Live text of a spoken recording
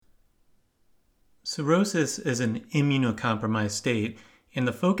Cirrhosis is an immunocompromised state, and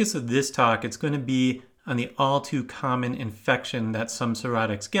the focus of this talk is going to be on the all too common infection that some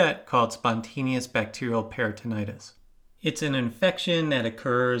cirrhotics get called spontaneous bacterial peritonitis. It's an infection that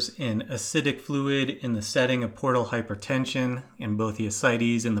occurs in acidic fluid in the setting of portal hypertension, and both the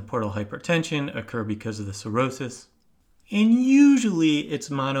ascites and the portal hypertension occur because of the cirrhosis. And usually it's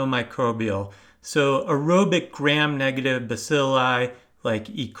monomicrobial, so aerobic gram-negative bacilli like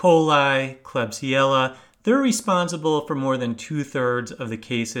E. coli, Klebsiella, they're responsible for more than 2/3 of the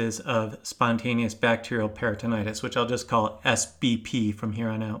cases of spontaneous bacterial peritonitis, which I'll just call SBP from here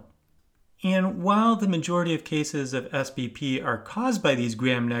on out. And while the majority of cases of SBP are caused by these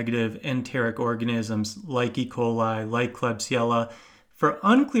gram-negative enteric organisms like E. coli, like Klebsiella, for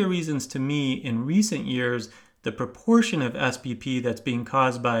unclear reasons to me in recent years, the proportion of SBP that's being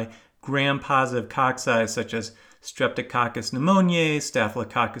caused by gram-positive cocci such as Streptococcus pneumoniae,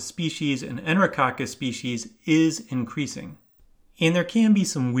 Staphylococcus species, and Enterococcus species is increasing. And there can be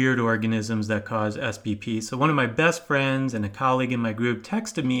some weird organisms that cause SBP. So one of my best friends and a colleague in my group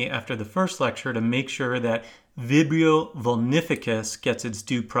texted me after the first lecture to make sure that Vibrio vulnificus gets its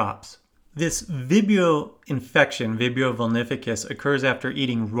due props. This Vibrio infection, Vibrio vulnificus, occurs after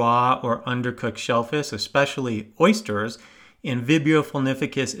eating raw or undercooked shellfish, especially oysters, and Vibrio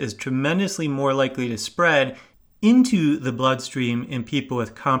vulnificus is tremendously more likely to spread into the bloodstream in people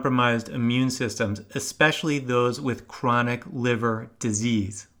with compromised immune systems, especially those with chronic liver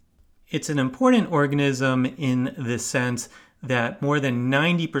disease. It's an important organism in the sense that more than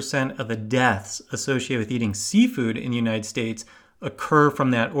 90% of the deaths associated with eating seafood in the United States occur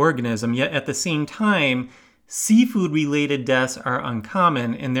from that organism, yet at the same time, seafood-related deaths are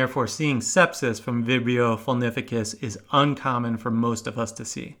uncommon, and therefore seeing sepsis from Vibrio vulnificus is uncommon for most of us to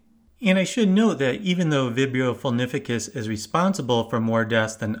see. And I should note that even though Vibrio vulnificus is responsible for more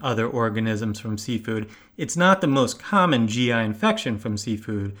deaths than other organisms from seafood, it's not the most common GI infection from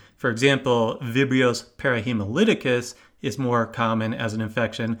seafood. For example, Vibrio parahemolyticus is more common as an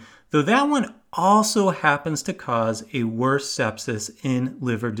infection, though that one also happens to cause a worse sepsis in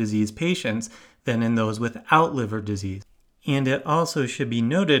liver disease patients than in those without liver disease. And it also should be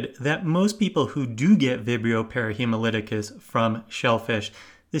noted that most people who do get Vibrio parahemolyticus from shellfish,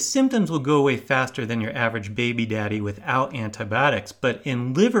 the symptoms will go away faster than your average baby daddy without antibiotics, but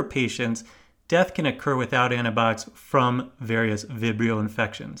in liver patients, death can occur without antibiotics from various Vibrio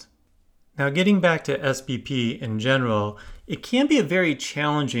infections. Now, getting back to SBP in general, it can be a very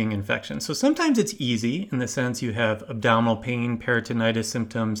challenging infection. So sometimes it's easy in the sense you have abdominal pain, peritonitis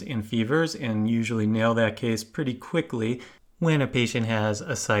symptoms, and fevers, and usually nail that case pretty quickly when a patient has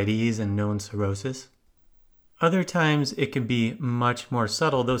ascites and known cirrhosis. Other times it can be much more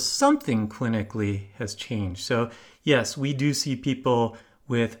subtle, though something clinically has changed. So yes, we do see people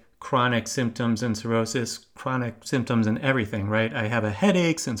with chronic symptoms in cirrhosis, chronic symptoms in everything, right? I have a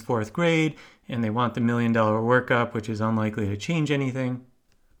headache since 4th grade, and they want the $1 million workup, which is unlikely to change anything.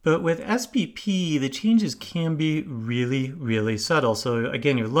 But with SBP, the changes can be really, really subtle. So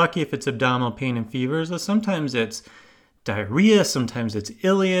again, you're lucky if it's abdominal pain and fevers, though sometimes it's diarrhea, sometimes it's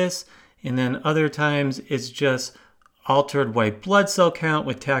ileus, and then other times it's just altered white blood cell count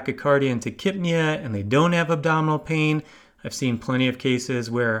with tachycardia and tachypnea, and they don't have abdominal pain. I've seen plenty of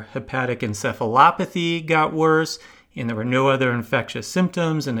cases where hepatic encephalopathy got worse, and there were no other infectious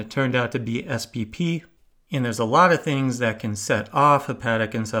symptoms, and it turned out to be SBP. And there's a lot of things that can set off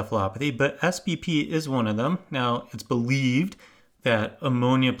hepatic encephalopathy, but SBP is one of them. Now, it's believed that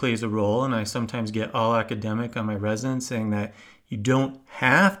ammonia plays a role, and I sometimes get all academic on my residents saying that you don't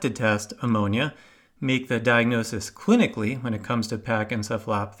have to test ammonia, make the diagnosis clinically when it comes to hepatic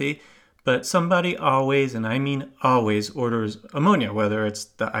encephalopathy, but somebody always, and I mean always, orders ammonia, whether it's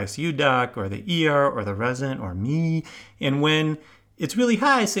the ICU doc or the ER or the resident or me. And when it's really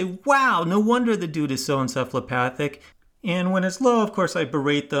high, I say, wow, no wonder the dude is so encephalopathic. And when it's low, of course, I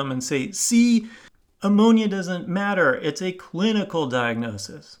berate them and say, see, ammonia doesn't matter. It's a clinical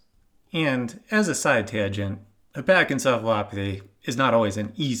diagnosis. And as a side tangent, hepatic encephalopathy is not always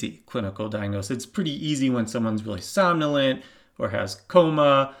an easy clinical diagnosis. It's pretty easy when someone's really somnolent or has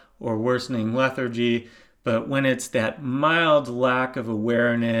coma or worsening lethargy. But when it's that mild lack of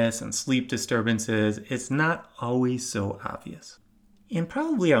awareness and sleep disturbances, it's not always so obvious. And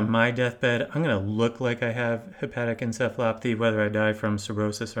probably on my deathbed, I'm going to look like I have hepatic encephalopathy, whether I die from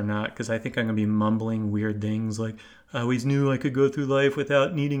cirrhosis or not, because I think I'm going to be mumbling weird things like, I always knew I could go through life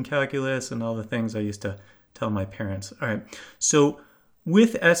without needing calculus and all the things I used to tell my parents. All right, so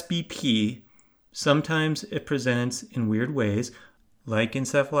with SBP, sometimes it presents in weird ways, like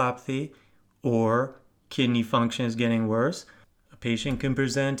encephalopathy or kidney function is getting worse. A patient can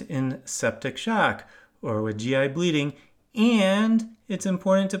present in septic shock or with GI bleeding, and it's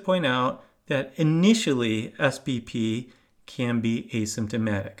important to point out that initially SBP can be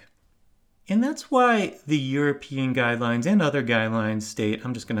asymptomatic. And that's why the European guidelines and other guidelines state,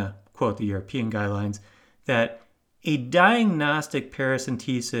 I'm just going to quote the European guidelines, that a diagnostic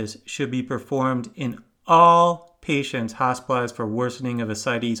paracentesis should be performed in all patients hospitalized for worsening of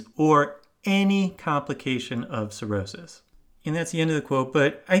ascites or any complication of cirrhosis. And that's the end of the quote,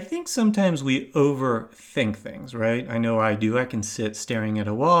 but I think sometimes we overthink things, right? I know I do. I can sit staring at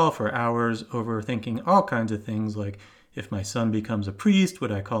a wall for hours overthinking all kinds of things, like if my son becomes a priest,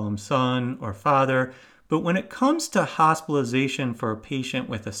 would I call him son or father? But when it comes to hospitalization for a patient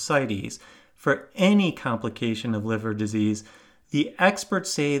with ascites, for any complication of liver disease, the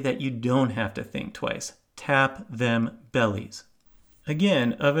experts say that you don't have to think twice. Tap them bellies.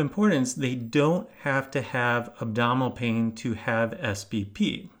 Again, of importance, they don't have to have abdominal pain to have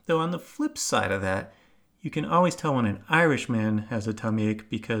SBP. Though on the flip side of that, you can always tell when an Irishman has a tummy ache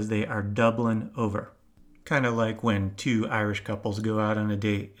because they are doubling over. Kind of like when two Irish couples go out on a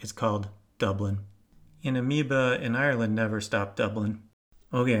date. It's called doubling. An amoeba in Ireland never stopped doubling.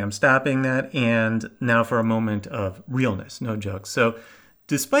 Okay, I'm stopping that, and now for a moment of realness, no jokes. So,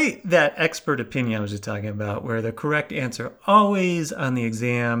 despite that expert opinion I was just talking about, where the correct answer always on the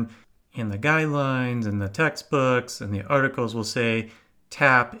exam and the guidelines and the textbooks and the articles will say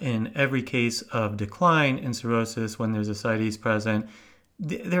tap in every case of decline in cirrhosis when there's ascites present,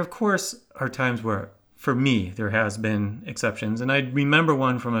 there of course are times where, for me, there has been exceptions. And I remember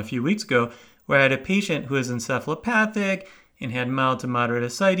one from a few weeks ago where I had a patient who was encephalopathic and had mild to moderate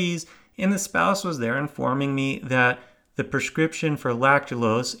ascites, and the spouse was there informing me that the prescription for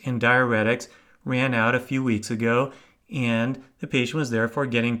lactulose and diuretics ran out a few weeks ago, and the patient was therefore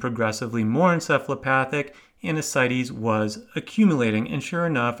getting progressively more encephalopathic, and ascites was accumulating. And sure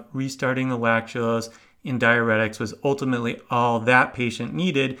enough, restarting the lactulose and diuretics was ultimately all that patient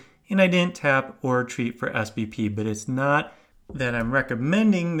needed, and I didn't tap or treat for SBP. But it's not that I'm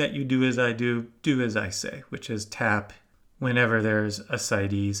recommending that you do as I do as I say, which is tap whenever there's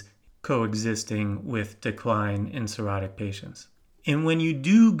ascites coexisting with decline in cirrhotic patients. And when you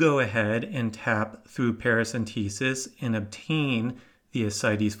do go ahead and tap through paracentesis and obtain the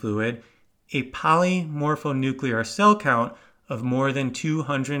ascites fluid, a polymorphonuclear cell count of more than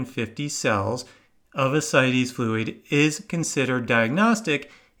 250 cells of ascites fluid is considered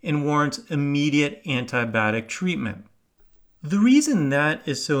diagnostic and warrants immediate antibiotic treatment. The reason that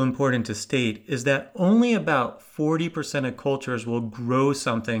is so important to state is that only about 40% of cultures will grow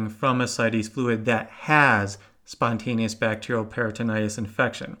something from ascites fluid that has spontaneous bacterial peritonitis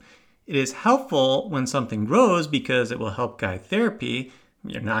infection. It is helpful when something grows because it will help guide therapy.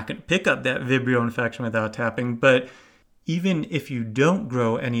 You're not going to pick up that Vibrio infection without tapping, but even if you don't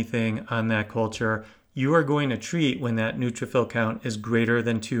grow anything on that culture, you are going to treat when that neutrophil count is greater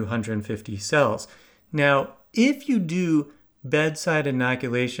than 250 cells. Now, if you do bedside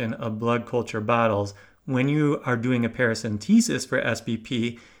inoculation of blood culture bottles when you are doing a paracentesis for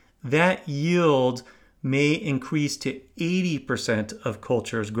SBP, that yield may increase to 80% of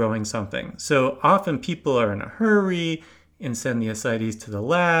cultures growing something. So often people are in a hurry and send the ascites to the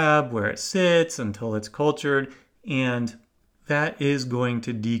lab where it sits until it's cultured, and that is going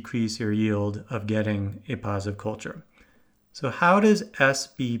to decrease your yield of getting a positive culture. So how does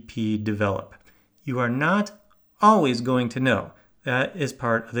SBP develop? You are not always going to know. That is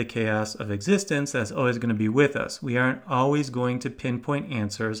part of the chaos of existence that's always going to be with us. We aren't always going to pinpoint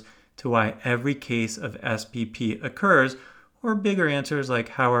answers to why every case of SBP occurs, or bigger answers like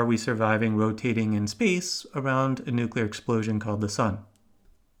how are we surviving rotating in space around a nuclear explosion called the sun.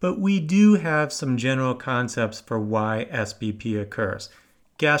 But we do have some general concepts for why SBP occurs.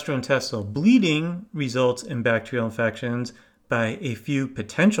 Gastrointestinal bleeding results in bacterial infections by a few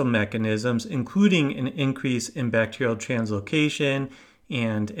potential mechanisms, including an increase in bacterial translocation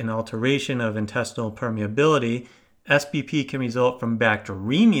and an alteration of intestinal permeability. SBP can result from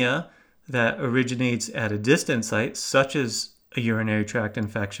bacteremia that originates at a distant site, such as a urinary tract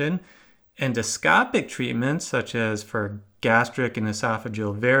infection. Endoscopic treatments, such as for gastric and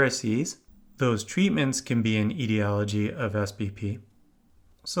esophageal varices, those treatments can be an etiology of SBP.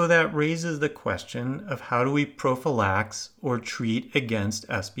 So that raises the question of how do we prophylax or treat against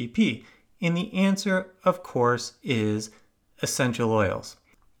SBP? And the answer, of course, is essential oils.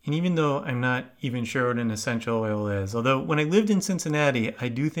 And even though I'm not even sure what an essential oil is, although when I lived in Cincinnati, I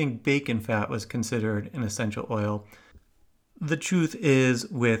do think bacon fat was considered an essential oil. The truth is,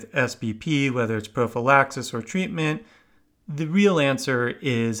 with SBP, whether it's prophylaxis or treatment, the real answer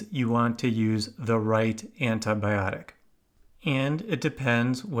is you want to use the right antibiotic. And it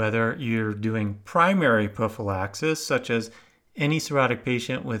depends whether you're doing primary prophylaxis, such as any cirrhotic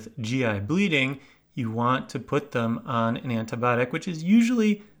patient with GI bleeding, you want to put them on an antibiotic, which is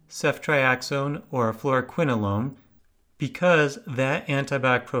usually ceftriaxone or fluoroquinolone, because that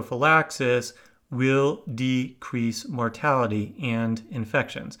antibiotic prophylaxis will decrease mortality and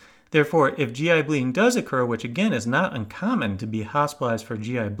infections. Therefore, if GI bleeding does occur, which again is not uncommon to be hospitalized for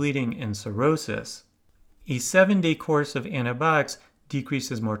GI bleeding and cirrhosis, a 7-day course of antibiotics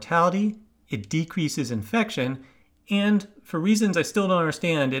decreases mortality, it decreases infection, and for reasons I still don't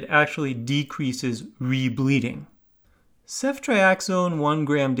understand, it actually decreases rebleeding. Ceftriaxone 1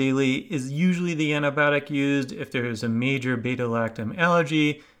 gram daily is usually the antibiotic used if there is a major beta-lactam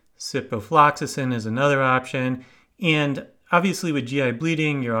allergy. Ciprofloxacin is another option. And obviously with GI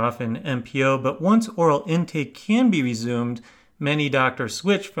bleeding, you're often MPO, but once oral intake can be resumed, many doctors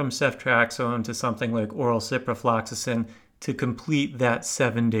switch from ceftriaxone to something like oral ciprofloxacin to complete that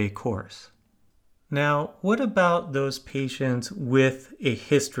 7-day course. Now, what about those patients with a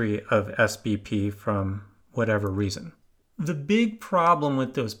history of SBP from whatever reason? The big problem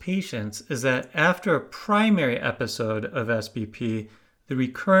with those patients is that after a primary episode of SBP, the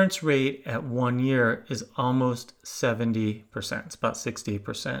recurrence rate at 1 year is almost 70%. It's about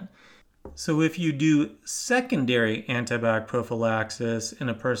 60%. So if you do secondary antibiotic prophylaxis in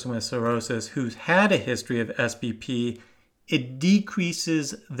a person with cirrhosis who's had a history of SBP, it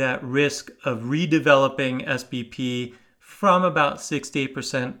decreases that risk of redeveloping SBP from about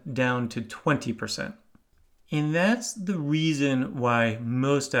 68% down to 20%. And that's the reason why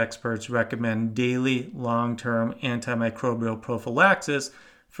most experts recommend daily long-term antimicrobial prophylaxis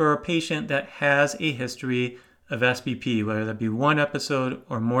for a patient that has a history of SBP, whether that be one episode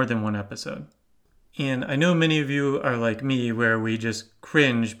or more than one episode. And I know many of you are like me, where we just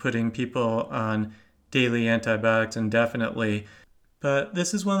cringe putting people on daily antibiotics indefinitely. But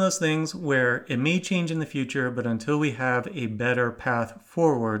this is one of those things where it may change in the future, but until we have a better path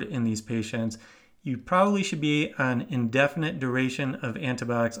forward in these patients, you probably should be on indefinite duration of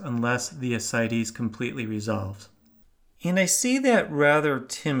antibiotics unless the ascites completely resolves. And I say that rather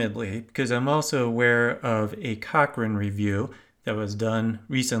timidly because I'm also aware of a Cochrane review that was done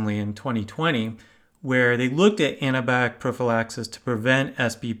recently in 2020 where they looked at antibiotic prophylaxis to prevent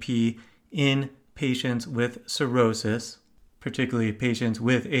SBP in patients with cirrhosis, particularly patients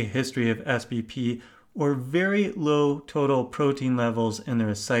with a history of SBP or very low total protein levels in their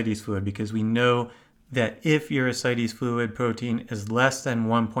ascites fluid, because we know that if your ascites fluid protein is less than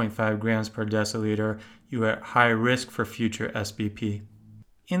 1.5 grams per deciliter, you are at high risk for future SBP.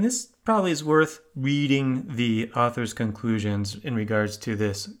 And this probably is worth reading the author's conclusions in regards to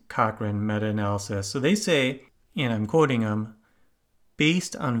this Cochrane meta-analysis. So they say, and I'm quoting them,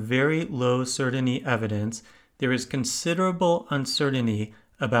 based on very low certainty evidence, there is considerable uncertainty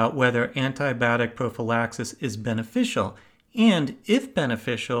about whether antibiotic prophylaxis is beneficial, and if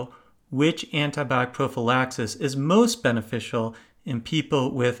beneficial, which antibiotic prophylaxis is most beneficial in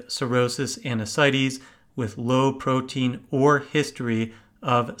people with cirrhosis and ascites with low protein or history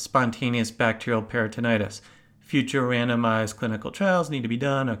of spontaneous bacterial peritonitis. Future randomized clinical trials need to be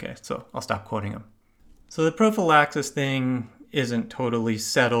done. Okay, so I'll stop quoting them. So the prophylaxis thing isn't totally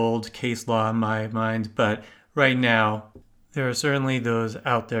settled case law in my mind, but right now, there are certainly those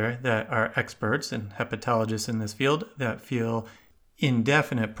out there that are experts and hepatologists in this field that feel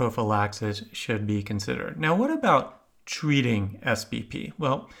indefinite prophylaxis should be considered. Now, what about treating SBP?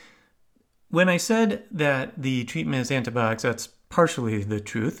 Well, when I said that the treatment is antibiotics, that's partially the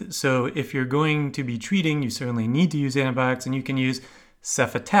truth. So if you're going to be treating, you certainly need to use antibiotics, and you can use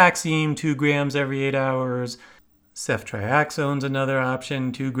cefotaxime, 2 grams every 8 hours. Ceftriaxone's another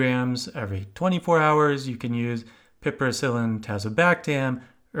option, 2 grams every 24 hours. You can use piperacillin tazobactam,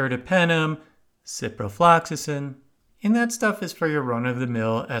 ertapenem, ciprofloxacin. And that stuff is for your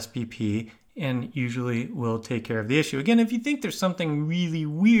run-of-the-mill SBP and usually will take care of the issue. Again, if you think there's something really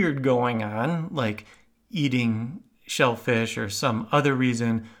weird going on, like eating shellfish or some other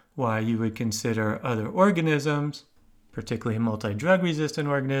reason why you would consider other organisms, particularly multi-drug resistant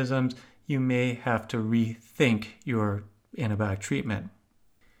organisms, you may have to rethink your antibiotic treatment.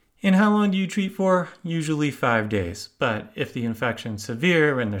 And how long do you treat for? Usually 5 days. But if the infection's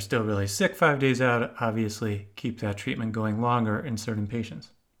severe and they're still really sick 5 days out, obviously keep that treatment going longer in certain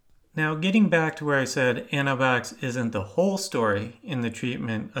patients. Now, getting back to where I said antibiotics isn't the whole story in the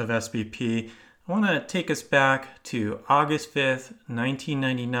treatment of SBP, I want to take us back to August 5th,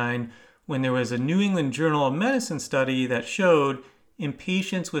 1999, when there was a New England Journal of Medicine study that showed in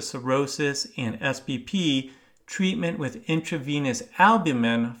patients with cirrhosis and SBP, treatment with intravenous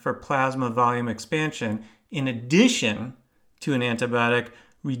albumin for plasma volume expansion, in addition to an antibiotic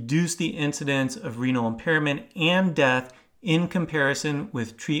reduce the incidence of renal impairment and death in comparison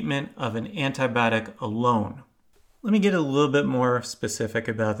with treatment of an antibiotic alone. Let me get a little bit more specific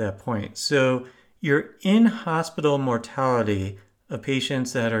about that point. So your in-hospital mortality of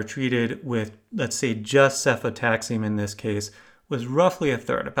patients that are treated with, let's say, just cefotaxime in this case, was roughly a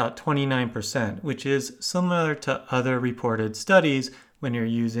third, about 29%, which is similar to other reported studies when you're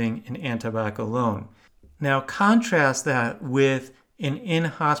using an antibiotic alone. Now contrast that with an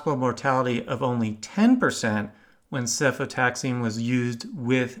in-hospital mortality of only 10% when cefotaxime was used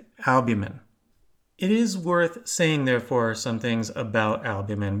with albumin. It is worth saying, therefore, some things about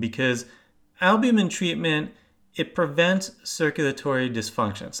albumin because albumin treatment, it prevents circulatory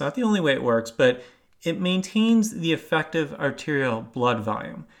dysfunction. It's not the only way it works, but it maintains the effective arterial blood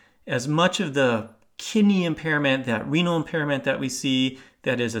volume. As much of the kidney impairment, that renal impairment that we see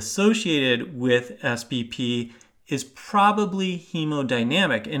that is associated with SBP is probably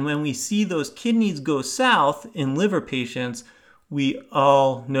hemodynamic. And when we see those kidneys go south in liver patients, we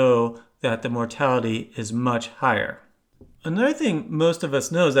all know that the mortality is much higher. Another thing most of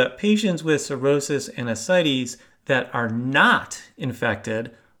us know is that patients with cirrhosis and ascites that are not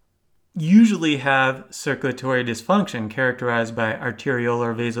infected usually have circulatory dysfunction characterized by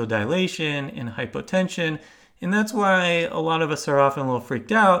arteriolar vasodilation and hypotension. And that's why a lot of us are often a little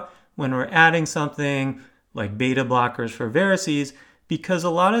freaked out when we're adding something like beta blockers for varices, because a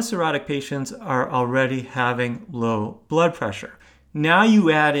lot of cirrhotic patients are already having low blood pressure. Now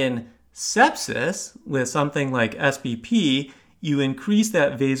you add in sepsis with something like SBP, you increase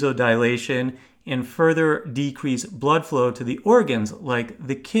that vasodilation and further decrease blood flow to the organs like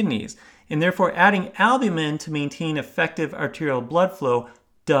the kidneys. And therefore, adding albumin to maintain effective arterial blood flow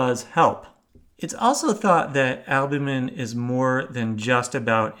does help. It's also thought that albumin is more than just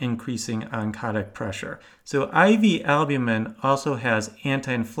about increasing oncotic pressure. So IV albumin also has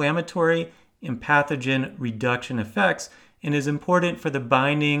anti-inflammatory and pathogen reduction effects and is important for the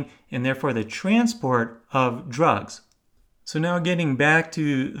binding and therefore the transport of drugs. So now getting back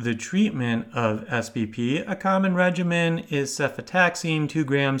to the treatment of SBP, a common regimen is cefotaxime, 2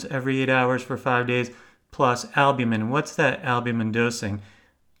 grams every 8 hours for 5 days, plus albumin. What's that albumin dosing?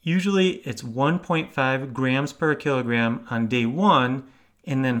 Usually it's 1.5 grams per kilogram on day 1,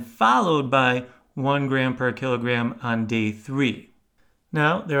 and then followed by 1 gram per kilogram on day 3.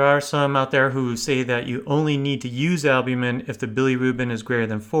 Now, there are some out there who say that you only need to use albumin if the bilirubin is greater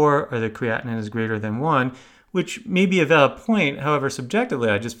than 4 or the creatinine is greater than 1, which may be a valid point. However, subjectively,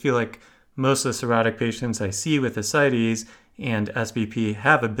 I just feel like most of the cirrhotic patients I see with ascites and SBP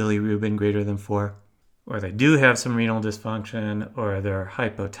have a bilirubin greater than 4, or they do have some renal dysfunction, or they're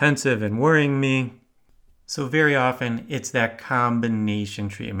hypotensive and worrying me. So very often it's that combination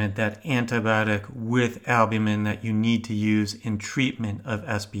treatment, that antibiotic with albumin that you need to use in treatment of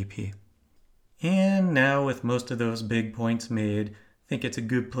SBP. And now with most of those big points made, I think it's a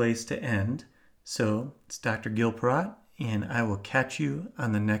good place to end. So it's Dr. Gil Porat, and I will catch you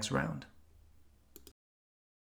on the next round.